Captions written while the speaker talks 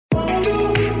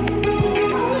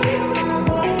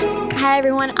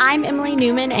everyone, I'm Emily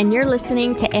Newman, and you're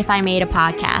listening to If I Made a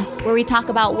Podcast, where we talk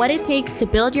about what it takes to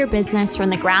build your business from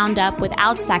the ground up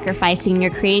without sacrificing your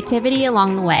creativity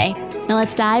along the way. Now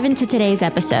let's dive into today's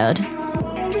episode.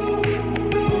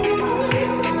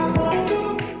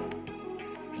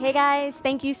 Hey guys,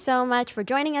 thank you so much for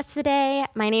joining us today.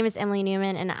 My name is Emily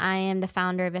Newman, and I am the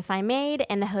founder of If I Made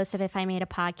and the host of If I Made a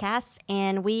Podcast.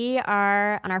 And we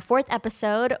are on our fourth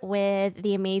episode with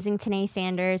the amazing Tahneé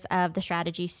Sanders of the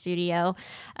Strategy Studio.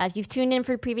 If you've tuned in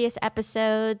for previous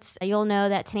episodes, you'll know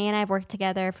that Tahneé and I have worked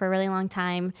together for a really long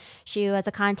time. She was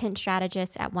a content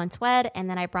strategist at Once Wed, and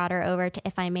then I brought her over to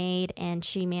If I Made, and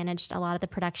she managed a lot of the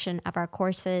production of our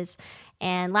courses.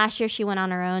 And last year, she went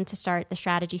on her own to start the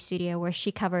Strategy Studio, where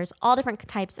she covers all different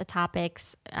types of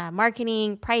topics,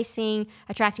 marketing, pricing,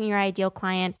 attracting your ideal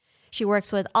client. She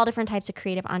works with all different types of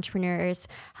creative entrepreneurs,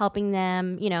 helping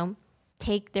them,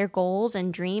 take their goals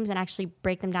and dreams and actually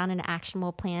break them down into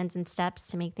actionable plans and steps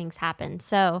to make things happen.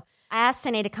 So I asked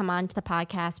Tahneé to come on to the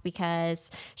podcast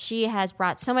because she has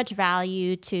brought so much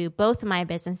value to both of my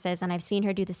businesses, and I've seen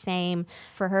her do the same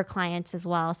for her clients as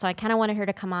well. So I kind of wanted her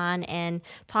to come on and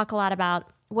talk a lot about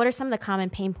what are some of the common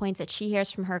pain points that she hears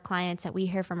from her clients that we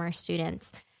hear from our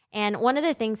students. And one of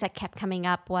the things that kept coming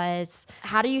up was,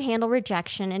 how do you handle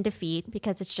rejection and defeat?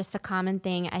 Because it's just a common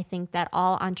thing I think that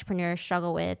all entrepreneurs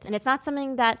struggle with. And it's not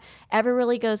something that ever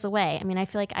really goes away. I mean, I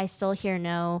feel like I still hear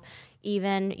no,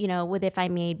 even, with If I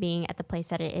Made being at the place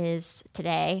that it is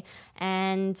today.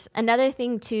 And another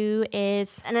thing too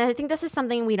is, and I think this is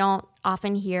something we don't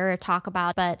often hear or talk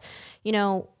about, but,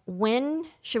 when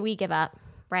should we give up,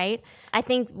 right? I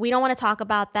think we don't want to talk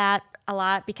about that a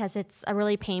lot because it's a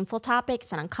really painful topic.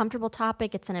 It's an uncomfortable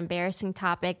topic. It's an embarrassing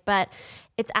topic, but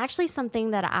it's actually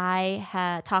something that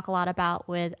I talk a lot about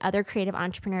with other creative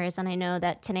entrepreneurs. And I know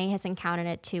that Tahneé has encountered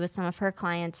it too with some of her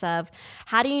clients of,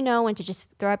 how do you know when to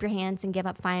just throw up your hands and give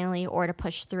up finally, or to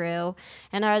push through?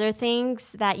 And are there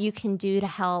things that you can do to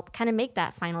help kind of make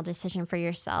that final decision for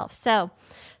yourself? So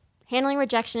handling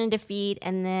rejection and defeat,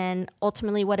 and then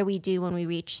ultimately, what do we do when we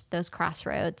reach those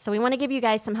crossroads? So we want to give you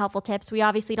guys some helpful tips. We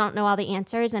obviously don't know all the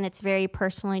answers, and it's very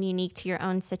personal and unique to your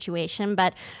own situation,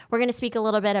 but we're going to speak a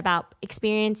little bit about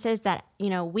experiences that,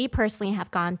 we personally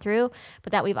have gone through,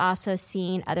 but that we've also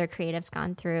seen other creatives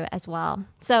gone through as well.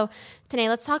 So Tahneé,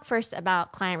 let's talk first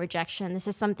about client rejection. This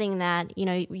is something that,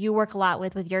 you work a lot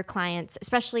with your clients,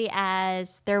 especially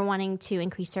as they're wanting to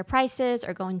increase their prices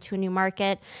or go into a new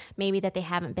market, maybe that they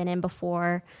haven't been in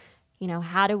before.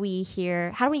 How do we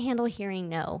handle hearing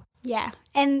no? Yeah.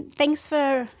 And thanks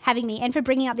for having me and for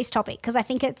bringing up this topic, because I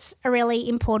think it's a really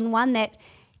important one that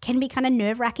can be kind of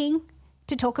nerve-wracking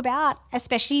to talk about,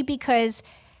 especially because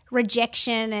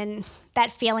rejection and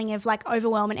that feeling of like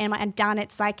overwhelm and am I done,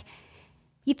 it's like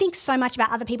you think so much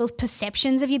about other people's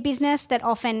perceptions of your business that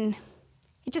often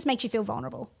it just makes you feel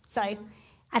vulnerable. So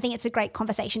I think it's a great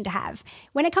conversation to have.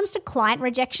 When it comes to client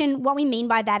rejection, what we mean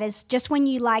by that is just when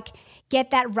you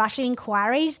get that rush of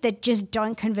inquiries that just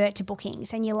don't convert to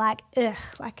bookings, and you're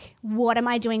like, what am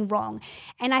I doing wrong?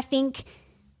 And I think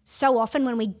so often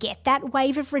when we get that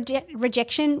wave of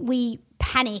rejection, we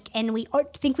panic and we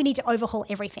think we need to overhaul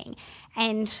everything.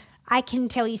 And I can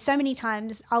tell you so many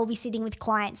times I'll be sitting with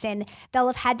clients and they'll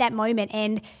have had that moment,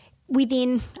 and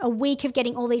within a week of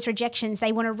getting all these rejections,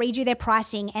 they want to redo their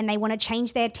pricing and they want to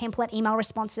change their template email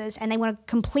responses and they want to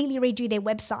completely redo their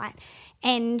website.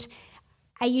 And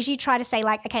I usually try to say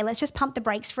okay, let's just pump the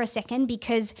brakes for a second,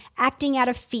 because acting out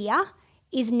of fear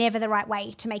is never the right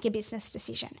way to make a business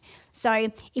decision.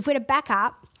 So if we're to back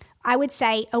up, I would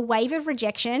say a wave of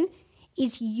rejection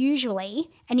is usually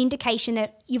an indication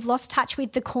that you've lost touch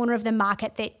with the corner of the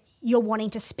market that you're wanting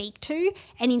to speak to,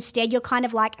 and instead you're kind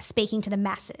of speaking to the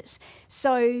masses.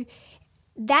 So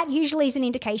that usually is an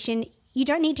indication you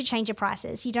don't need to change your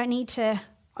prices. You don't need to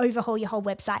overhaul your whole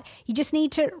website. You just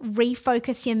need to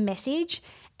refocus your message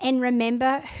and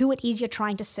remember who it is you're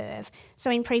trying to serve.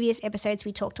 So in previous episodes,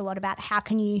 we talked a lot about how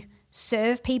can you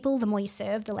serve people. The more you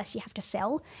serve, the less you have to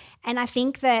sell. And I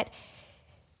think that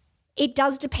it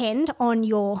does depend on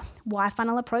your why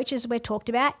funnel approach, as we've talked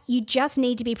about. You just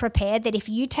need to be prepared that if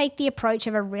you take the approach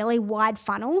of a really wide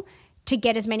funnel to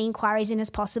get as many inquiries in as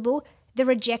possible, the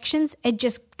rejections are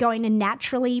just going to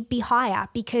naturally be higher,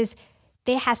 because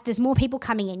there's more people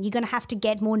coming in. You're going to have to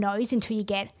get more no's until you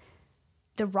get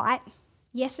the right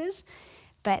yeses.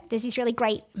 But there's this really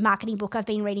great marketing book I've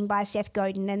been reading by Seth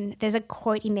Godin, and there's a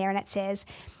quote in there, and it says,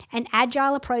 "An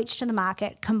agile approach to the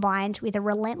market combined with a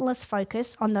relentless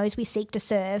focus on those we seek to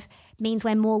serve means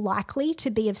we're more likely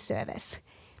to be of service."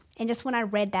 And just when I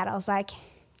read that, I was like,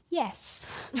 yes,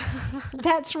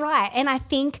 that's right. And I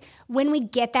think when we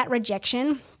get that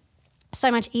rejection,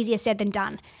 so much easier said than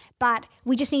done. But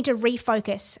we just need to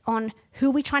refocus on who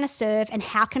we're trying to serve and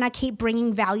how can I keep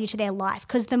bringing value to their life.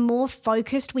 Because the more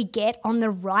focused we get on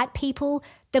the right people,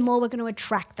 the more we're going to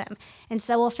attract them. And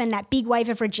so often that big wave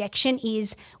of rejection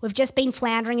is we've just been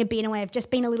floundering a bit and we've just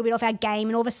been a little bit off our game,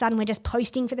 and all of a sudden we're just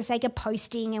posting for the sake of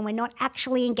posting, and we're not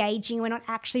actually engaging, we're not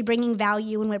actually bringing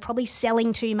value, and we're probably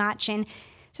selling too much. And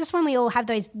it's just when we all have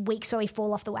those weeks where we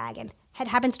fall off the wagon. It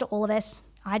happens to all of us.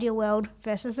 Ideal world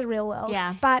versus the real world.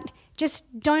 Yeah. But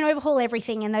just don't overhaul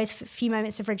everything in those few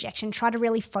moments of rejection. Try to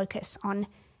really focus on,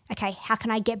 okay, how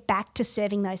can I get back to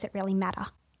serving those that really matter?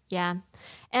 Yeah.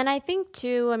 And I think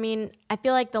too, I mean, I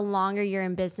feel like the longer you're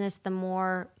in business, the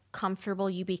more comfortable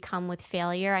you become with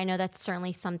failure. I know that's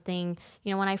certainly something,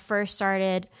 when I first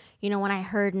started, when I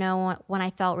heard no, when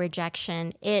I felt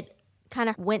rejection, it kind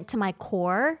of went to my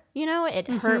core, it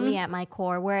hurt me at my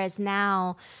core. Whereas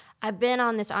now I've been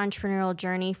on this entrepreneurial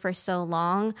journey for so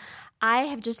long, I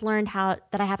have just learned that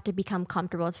I have to become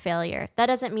comfortable with failure. That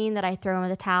doesn't mean that I throw in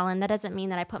the towel in. That doesn't mean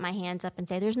that I put my hands up and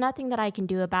say, there's nothing that I can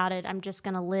do about it. I'm just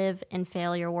going to live in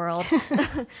failure world.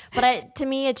 But to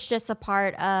me, it's just a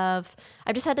part of,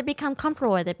 I just had to become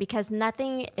comfortable with it because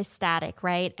nothing is static,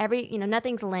 right?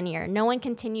 Nothing's linear. No one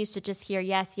continues to just hear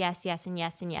yes, yes, yes, and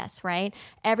yes, and yes, right?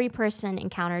 Every person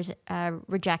encounters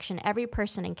rejection. Every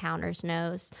person encounters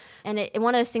no's. And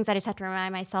one of those things I just have to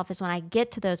remind myself is when I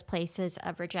get to those places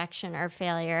of rejection or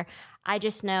failure, I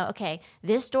just know, okay,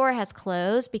 this door has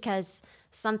closed because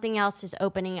something else is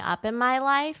opening up in my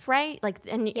life, right?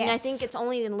 And I think it's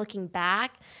only in looking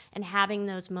back and having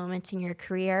those moments in your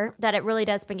career that it really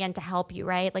does begin to help you,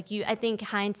 right? I think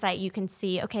hindsight, you can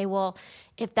see, okay, well,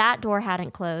 if that door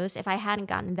hadn't closed, if I hadn't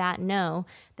gotten that no,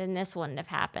 then this wouldn't have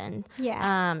happened.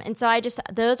 Yeah. And so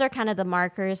those are kind of the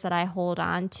markers that I hold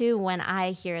on to when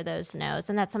I hear those no's.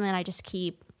 And that's something I just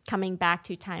keep coming back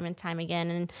to time and time again.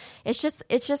 And it's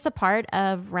just a part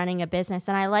of running a business.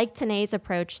 And I like Tahneé's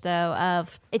approach though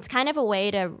of it's kind of a way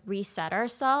to reset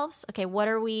ourselves. Okay,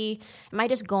 am I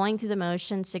just going through the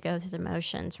motions to go through the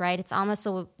motions, right? It's almost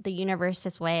the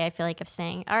universe's way, I feel like, of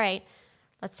saying, all right,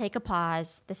 let's take a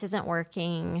pause. This isn't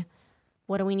working.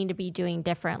 What do we need to be doing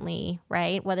differently,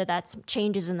 right? Whether that's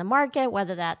changes in the market,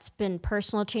 whether that's been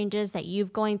personal changes that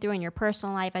you've going through in your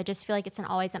personal life. I just feel like it's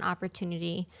always an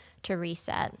opportunity to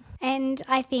reset. And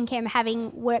I think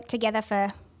having worked together for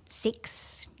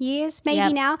 6 years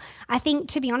maybe now, I think,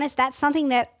 to be honest, that's something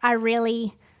that I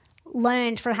really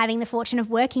learned from having the fortune of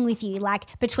working with you. Like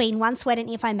between One Sweat and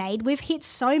If I Made, we've hit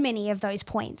so many of those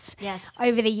points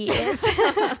over the years.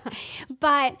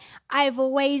 But I've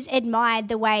always admired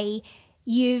the way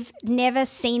you've never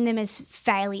seen them as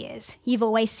failures. You've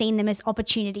always seen them as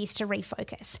opportunities to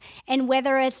refocus. And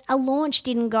whether it's a launch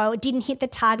didn't hit the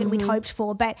target we'd hoped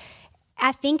for, but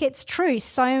I think it's true.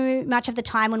 So much of the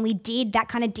time when we did that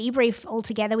kind of debrief all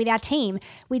together with our team,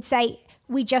 we'd say,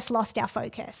 we just lost our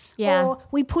focus. Yeah. Or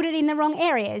we put it in the wrong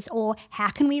areas, or how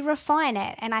can we refine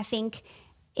it? And I think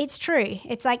it's true.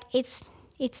 It's like it's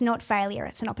not failure,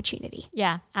 it's an opportunity.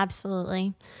 Yeah,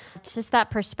 absolutely. It's just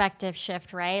that perspective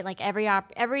shift, right? Like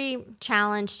every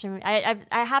challenge, I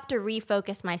have to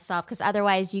refocus myself because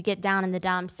otherwise you get down in the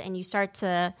dumps and you start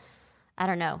to, I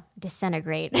don't know,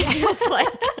 disintegrate.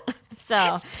 So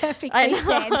that's perfectly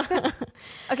said.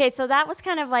 Okay, so that was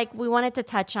kind of like we wanted to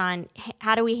touch on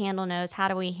how do we handle no's, how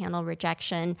do we handle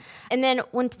rejection. And then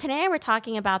when Tahneé and I were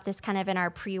talking about this kind of in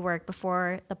our pre-work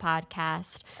before the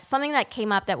podcast, something that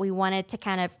came up that we wanted to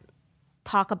kind of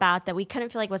talk about that we couldn't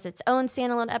feel like was its own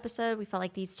standalone episode. We felt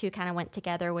like these two kind of went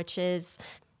together, which is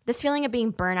this feeling of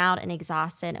being burnt out and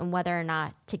exhausted and whether or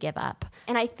not to give up.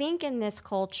 And I think in this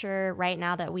culture right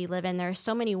now that we live in, there are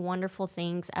so many wonderful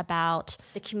things about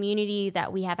the community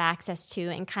that we have access to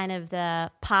and kind of the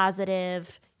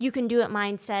positive, you can do it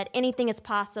mindset, anything is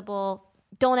possible,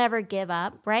 don't ever give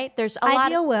up, right? There's a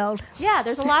ideal world. Yeah,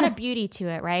 there's a lot of beauty to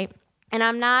it, right? And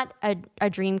I'm not a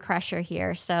dream crusher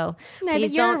here, so no, but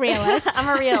you're a realist.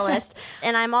 I'm a realist,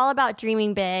 and I'm all about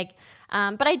dreaming big.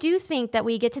 But I do think that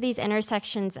we get to these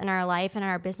intersections in our life and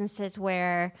our businesses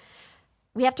where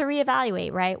we have to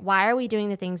reevaluate, right? Why are we doing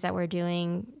the things that we're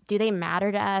doing? Do they matter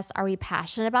to us? Are we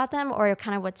passionate about them? Or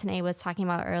kind of what Tahneé was talking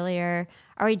about earlier,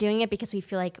 are we doing it because we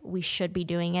feel like we should be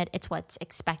doing it? It's what's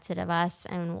expected of us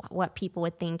and what people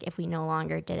would think if we no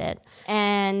longer did it.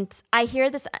 And I hear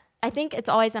this, I think it's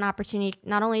always an opportunity,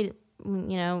 not only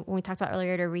when we talked about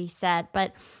earlier to reset,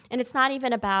 and it's not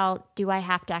even about, do I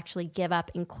have to actually give up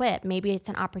and quit? Maybe it's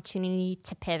an opportunity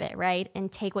to pivot, right?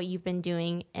 And take what you've been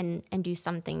doing and do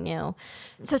something new.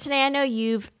 So today I know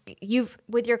you've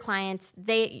with your clients,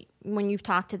 when you've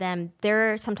talked to them,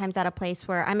 they're sometimes at a place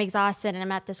where I'm exhausted and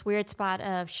I'm at this weird spot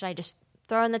of, should I just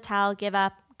throw in the towel, give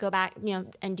up, go back,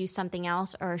 and do something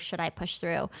else, or should I push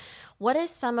through? What is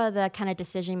some of the kind of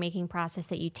decision-making process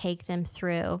that you take them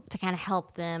through to kind of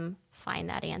help them find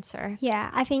that answer?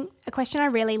 Yeah, I think a question I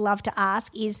really love to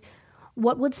ask is,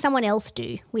 what would someone else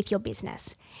do with your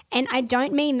business? And I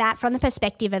don't mean that from the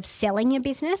perspective of selling your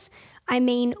business. I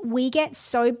mean, we get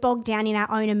so bogged down in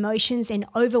our own emotions and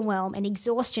overwhelm and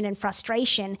exhaustion and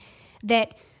frustration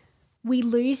that we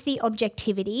lose the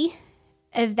objectivity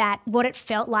of that, what it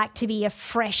felt like to be a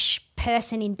fresh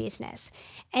person in business.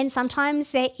 And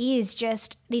sometimes there is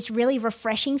just this really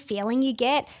refreshing feeling you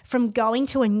get from going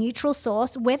to a neutral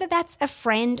source, whether that's a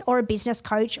friend or a business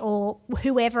coach or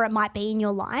whoever it might be in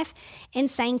your life, and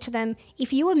saying to them,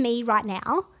 if you were me right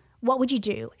now, what would you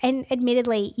do? And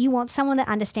admittedly, you want someone that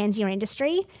understands your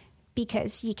industry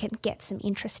because you can get some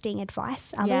interesting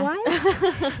advice otherwise.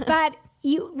 Yeah. But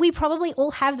we probably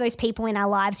all have those people in our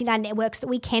lives, in our networks, that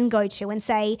we can go to and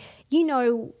say,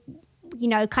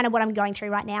 kind of what I'm going through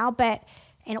right now,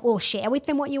 or share with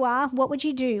them what you are. What would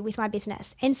you do with my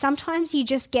business? And sometimes you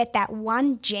just get that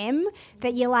one gem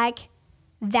that you're like,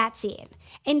 that's it.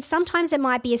 And sometimes it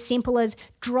might be as simple as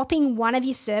dropping one of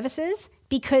your services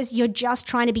because you're just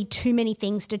trying to be too many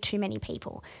things to too many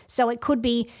people. So it could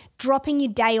be dropping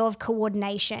your day of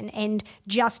coordination and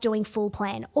just doing full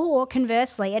plan. Or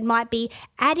conversely, it might be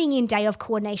adding in day of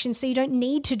coordination so you don't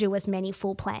need to do as many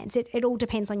full plans. It all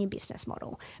depends on your business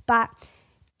model. But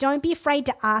don't be afraid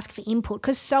to ask for input,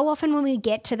 because so often when we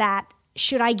get to that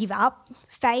should I give up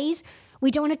phase,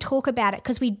 we don't want to talk about it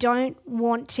because we don't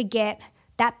want to get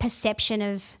that perception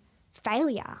of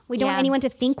failure. We don't want anyone to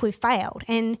think we've failed.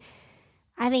 And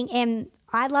I think,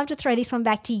 I'd love to throw this one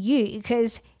back to you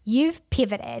because you've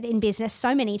pivoted in business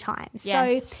so many times.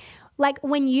 Yes. So like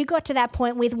when you got to that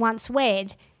point with Once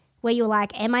Wed, where you're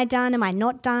like, am I done? Am I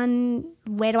not done?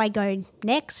 Where do I go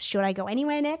next? Should I go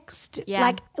anywhere next? Yeah.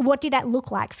 Like, what did that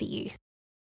look like for you?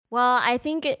 Well, I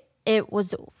think it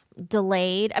was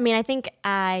delayed. I mean, I think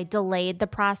I delayed the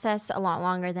process a lot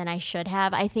longer than I should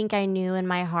have. I think I knew in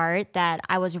my heart that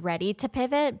I was ready to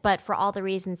pivot, but for all the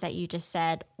reasons that you just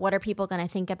said, what are people going to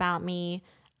think about me?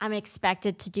 I'm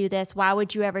expected to do this. Why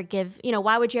would you ever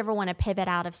why would you ever want to pivot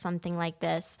out of something like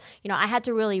this? I had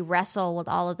to really wrestle with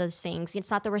all of those things.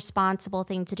 It's not the responsible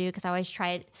thing to do because I always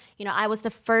tried, I was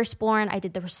the firstborn. I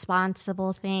did the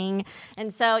responsible thing.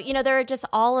 And so, there are just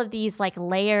all of these like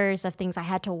layers of things I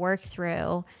had to work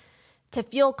through to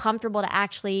feel comfortable to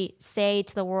actually say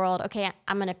to the world, okay,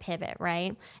 I'm going to pivot,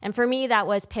 right? And for me, that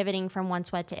was pivoting from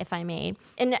Once Wed to If I Made.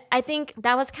 And I think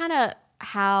that was kind of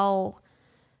how,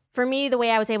 for me, the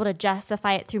way I was able to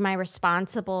justify it through my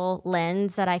responsible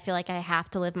lens that I feel like I have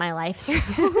to live my life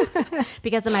through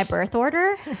because of my birth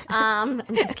order. I'm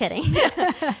just kidding.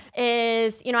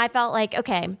 Is, I felt like,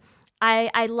 okay,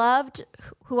 I loved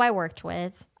who I worked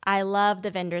with. I love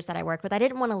the vendors that I worked with. I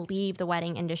didn't want to leave the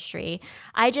wedding industry.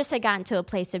 I just had gotten to a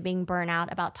place of being burnt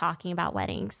out about talking about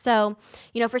weddings. So,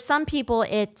 for some people,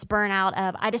 it's burnout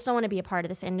of, I just don't want to be a part of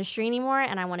this industry anymore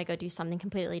and I want to go do something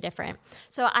completely different.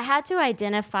 So I had to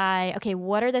identify, okay,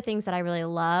 what are the things that I really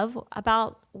love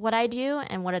about what I do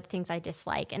and what are the things I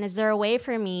dislike? And is there a way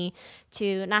for me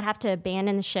to not have to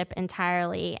abandon the ship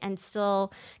entirely and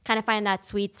still kind of find that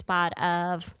sweet spot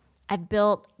of, I've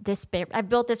built this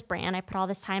brand. I put all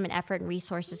this time and effort and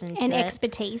resources into it. And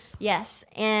expertise. Yes.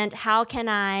 And how can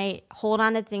I hold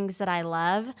on to things that I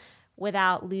love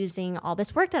without losing all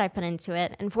this work that I put into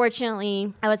it? And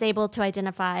fortunately, I was able to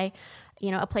identify,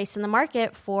 a place in the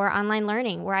market for online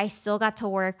learning where I still got to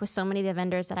work with so many of the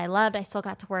vendors that I loved. I still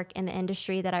got to work in the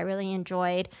industry that I really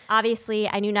enjoyed. Obviously,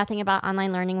 I knew nothing about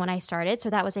online learning when I started, so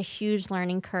that was a huge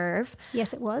learning curve.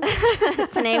 Yes, it was.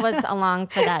 Tahneé was along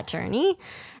for that journey,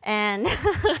 and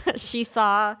she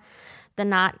saw the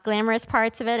not glamorous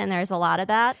parts of it, and there's a lot of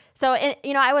that. So,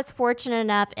 I was fortunate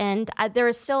enough, and there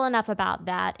was still enough about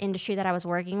that industry that I was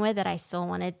working with that I still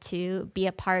wanted to be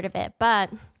a part of it.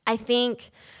 But I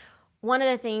think one of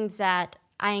the things that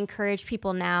I encourage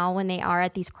people now when they are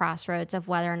at these crossroads of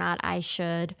whether or not I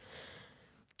should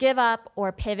give up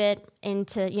or pivot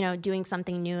into, doing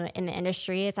something new in the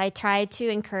industry is I try to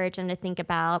encourage them to think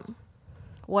about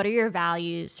what are your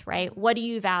values, right? What do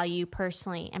you value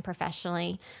personally and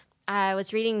professionally? I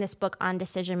was reading this book on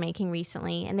decision making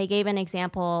recently, and they gave an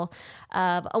example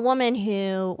of a woman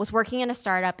who was working in a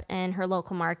startup in her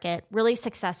local market, really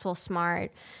successful,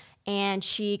 smart, and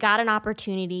she got an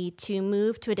opportunity to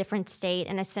move to a different state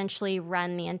and essentially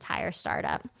run the entire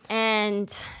startup.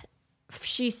 And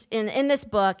she's in this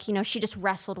book, she just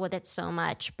wrestled with it so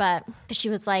much, but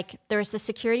she was like, there was the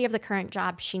security of the current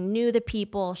job. She knew the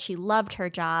people, she loved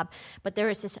her job, but there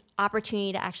was this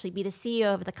opportunity to actually be the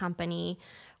CEO of the company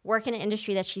work in an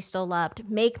industry that she still loved,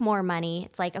 make more money.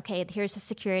 It's like, okay, here's the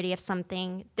security of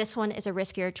something. This one is a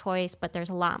riskier choice, but there's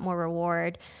a lot more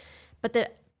reward. But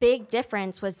the big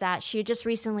difference was that she had just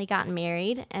recently gotten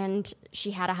married and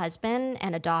she had a husband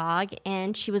and a dog,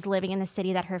 and she was living in the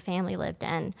city that her family lived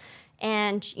in.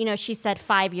 And, she said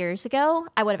 5 years ago,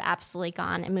 I would have absolutely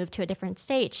gone and moved to a different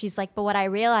state. She's like, but what I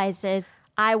realized is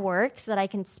I work so that I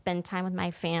can spend time with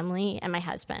my family and my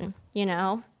husband,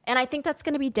 And I think that's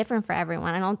going to be different for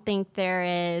everyone. I don't think there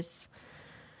is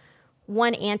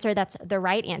one answer that's the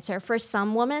right answer. For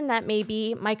some women, that may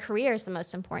be my career is the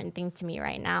most important thing to me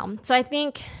right now. So I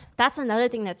think that's another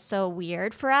thing that's so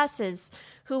weird for us is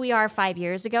who we are 5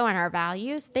 years ago and our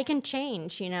values, they can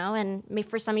change, And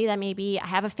for some of you that maybe I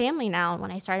have a family now.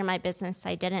 When I started my business,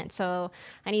 I didn't. So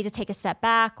I need to take a step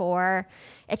back, or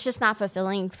it's just not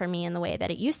fulfilling for me in the way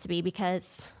that it used to be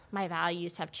because my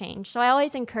values have changed. So I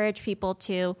always encourage people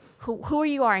to, who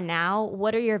you are now,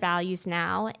 what are your values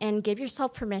now, and give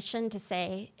yourself permission to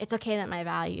say, it's okay that my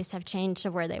values have changed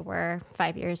to where they were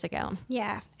 5 years ago.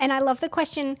 Yeah. And I love the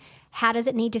question, how does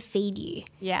it need to feed you?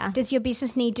 Yeah. Does your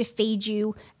business need to feed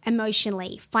you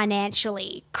emotionally,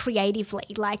 financially, creatively?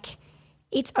 Like,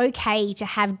 it's okay to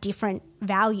have different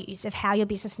values of how your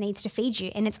business needs to feed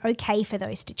you, and it's okay for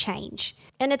those to change.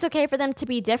 And it's okay for them to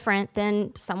be different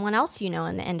than someone else in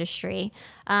the industry.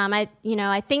 I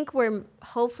think we're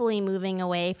hopefully moving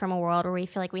away from a world where we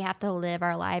feel like we have to live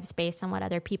our lives based on what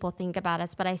other people think about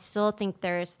us. But I still think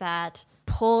there's that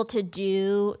pull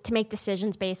to make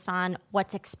decisions based on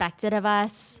what's expected of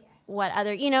us, what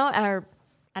other, or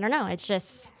I don't know. It's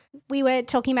just... We were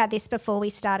talking about this before we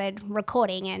started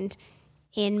recording, and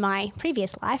in my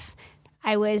previous life,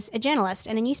 I was a journalist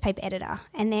and a newspaper editor,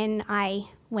 and then I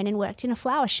went and worked in a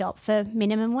flower shop for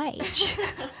minimum wage.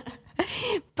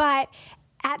 But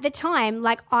at the time,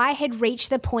 I had reached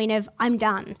the point of I'm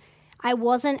done. I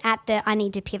wasn't at the I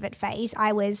need to pivot phase.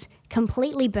 I was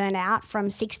completely burnt out from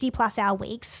 60-plus hour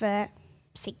weeks for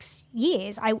 6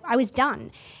 years. I was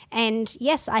done. And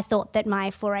yes, I thought that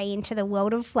my foray into the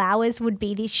world of flowers would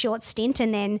be this short stint,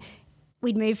 and then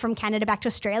we'd move from Canada back to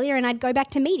Australia and I'd go back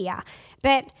to media.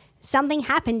 But something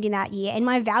happened in that year and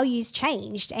my values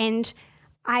changed, and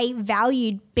I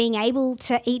valued being able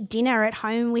to eat dinner at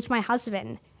home with my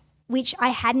husband, which I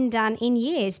hadn't done in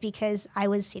years because I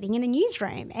was sitting in a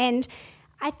newsroom. And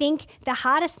I think the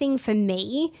hardest thing for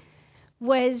me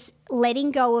was letting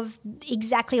go of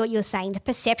exactly what you're saying, the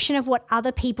perception of what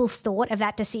other people thought of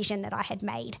that decision that I had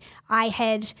made. I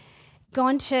had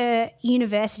gone to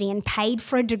university and paid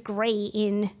for a degree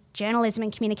in journalism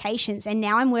and communications, and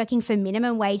now I'm working for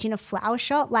minimum wage in a flower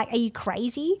shop. Are you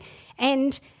crazy?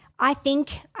 And I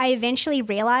think I eventually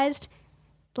realized,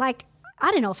 I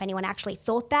don't know if anyone actually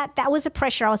thought that. That was a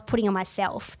pressure I was putting on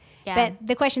myself. Yeah. But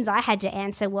the questions I had to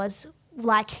answer was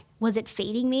it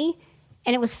feeding me?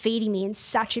 And it was feeding me in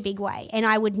such a big way. And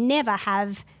I would never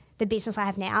have the business I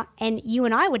have now, and you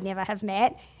and I would never have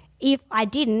met if I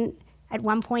didn't, at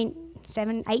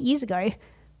 1.7-8 years ago,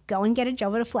 go and get a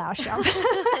job at a flower shop.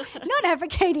 Not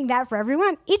advocating that for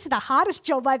everyone. It's the hardest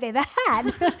job I've ever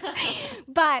had.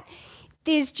 But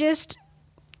there's just,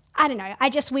 I don't know, I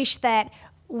just wish that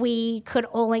we could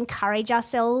all encourage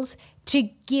ourselves to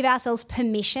give ourselves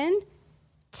permission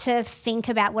to think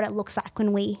about what it looks like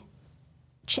when we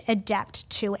adapt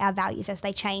to our values as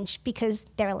they change, because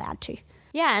they're allowed to.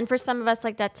 Yeah, and for some of us,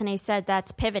 like that Tahneé said,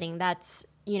 that's pivoting. That's,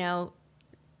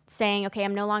 saying, okay,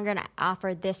 I'm no longer going to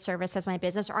offer this service as my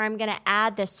business, or I'm going to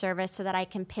add this service so that I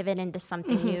can pivot into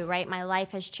something new, right? My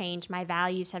life has changed, my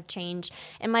values have changed,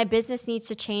 and my business needs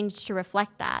to change to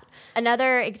reflect that.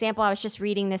 Another example I was just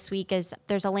reading this week is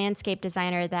there's a landscape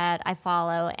designer that I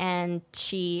follow, and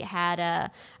she had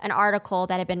an article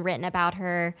that had been written about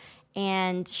her.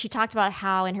 And she talked about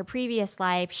how in her previous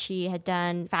life she had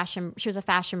done fashion. She was a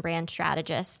fashion brand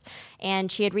strategist,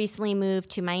 and she had recently moved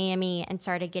to Miami and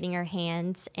started getting her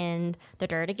hands in the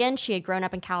dirt again. She had grown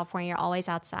up in California, always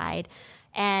outside.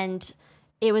 And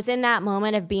it was in that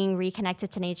moment of being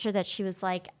reconnected to nature that she was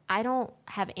like, I don't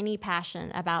have any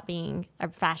passion about being a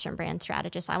fashion brand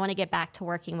strategist. I want to get back to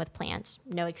working with plants.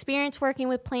 No experience working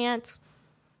with plants.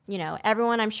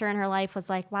 Everyone I'm sure in her life was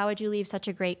like, why would you leave such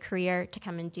a great career to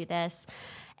come and do this?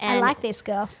 And I like this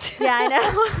girl. Yeah, I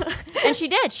know. And she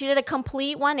did. She did a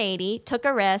complete 180, took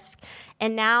a risk.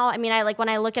 And now, when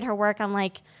I look at her work, I'm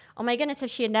like, oh my goodness, if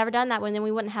she had never done that, then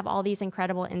we wouldn't have all these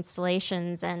incredible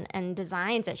installations and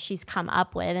designs that she's come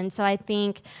up with. And so I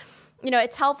think,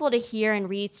 it's helpful to hear and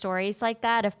read stories like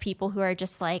that of people who are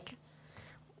just like,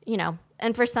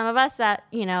 And for some of us that,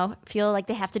 feel like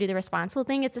they have to do the responsible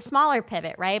thing, it's a smaller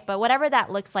pivot, right? But whatever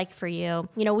that looks like for you,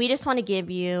 we just want to give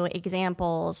you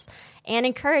examples and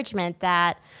encouragement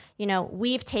that,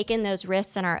 we've taken those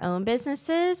risks in our own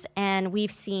businesses and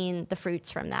we've seen the fruits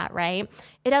from that, right?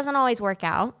 It doesn't always work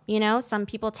out. Some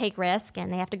people take risk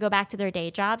and they have to go back to their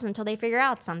day jobs until they figure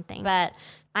out something. But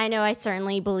I know I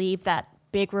certainly believe that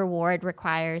big reward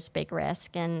requires big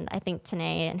risk. And I think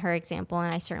Tahneé and her example,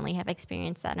 and I certainly have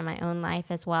experienced that in my own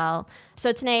life as well.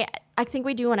 So Tahneé, I think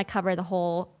we do want to cover the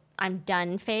whole I'm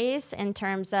done phase in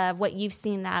terms of what you've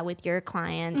seen that with your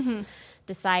clients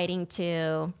deciding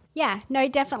to... Yeah, no,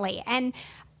 definitely. And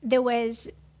there's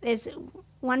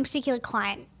one particular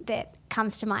client that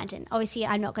comes to mind, and obviously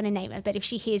I'm not going to name her, but if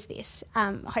she hears this,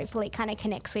 hopefully it kind of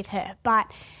connects with her. But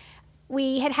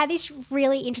we had this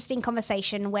really interesting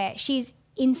conversation where she's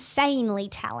insanely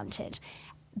talented,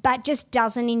 but just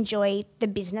doesn't enjoy the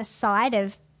business side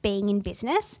of being in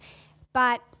business.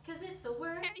 But because it's the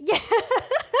worst. Yeah.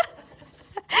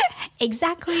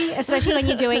 Exactly, especially when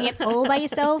you're doing it all by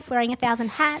yourself, wearing 1,000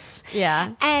 hats.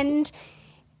 Yeah. And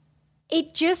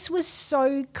it just was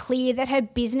so clear that her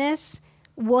business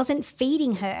wasn't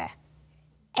feeding her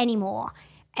anymore.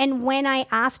 And when I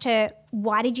asked her,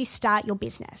 why did you start your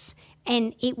business?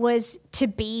 And it was to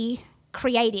be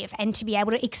creative and to be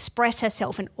able to express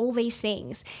herself and all these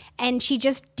things. And she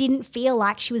just didn't feel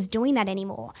like she was doing that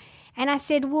anymore. And I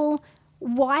said, well,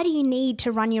 why do you need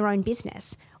to run your own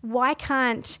business? Why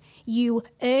can't you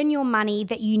earn your money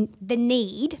the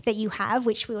need that you have,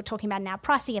 which we were talking about in our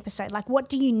pricing episode? Like, what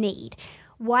do you need?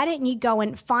 Why don't you go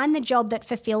and find the job that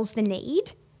fulfills the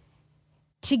need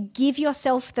to give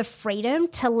yourself the freedom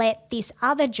to let this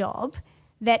other job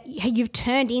that you've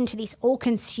turned into this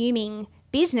all-consuming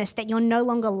business that you're no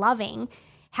longer loving,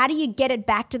 how do you get it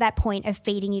back to that point of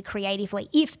feeding you creatively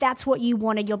if that's what you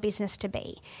wanted your business to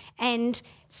be? And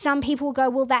some people go,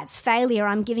 well, that's failure.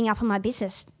 I'm giving up on my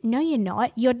business. No, you're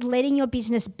not. You're letting your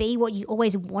business be what you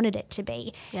always wanted it to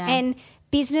be. Yeah. And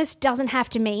business doesn't have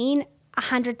to mean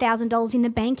 $100,000 in the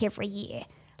bank every year.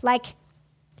 Like,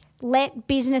 let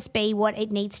business be what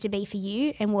it needs to be for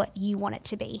you and what you want it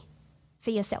to be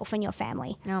for yourself and your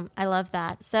family. No, I love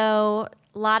that. So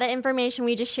a lot of information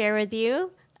we just share with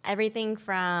you. Everything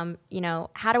from,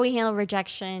 how do we handle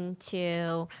rejection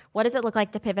to what does it look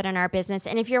like to pivot in our business?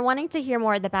 And if you're wanting to hear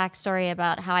more of the backstory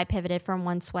about how I pivoted from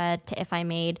One Sweat to If I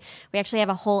Made, we actually have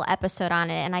a whole episode on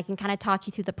it. And I can kind of talk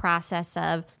you through the process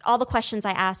of all the questions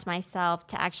I asked myself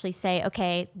to actually say,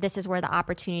 okay, this is where the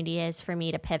opportunity is for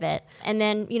me to pivot. And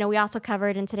then, we also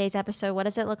covered in today's episode, what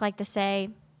does it look like to say,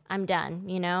 I'm done,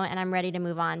 and I'm ready to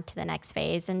move on to the next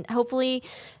phase. And hopefully,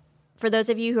 for those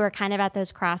of you who are kind of at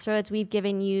those crossroads, we've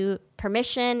given you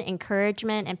permission,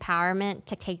 encouragement, empowerment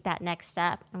to take that next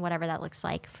step and whatever that looks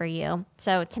like for you.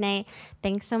 So Tahneé,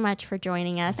 thanks so much for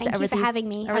joining us. Thank you for having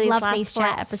me. I love these 4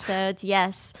 episodes.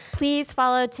 Yes. Please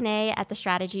follow Tahneé at the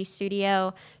Strategy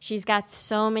Studio. She's got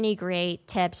so many great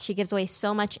tips. She gives away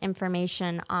so much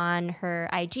information on her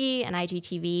IG and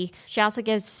IGTV. She also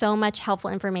gives so much helpful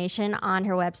information on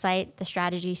her website,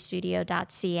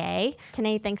 thestrategystudio.ca.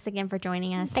 Tahneé, thanks again for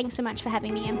joining us. Thanks so much for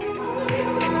having me, Em.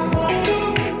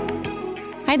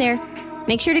 Hi there.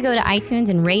 Make sure to go to iTunes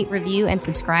and rate, review, and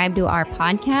subscribe to our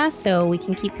podcast so we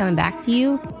can keep coming back to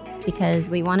you because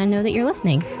we want to know that you're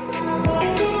listening.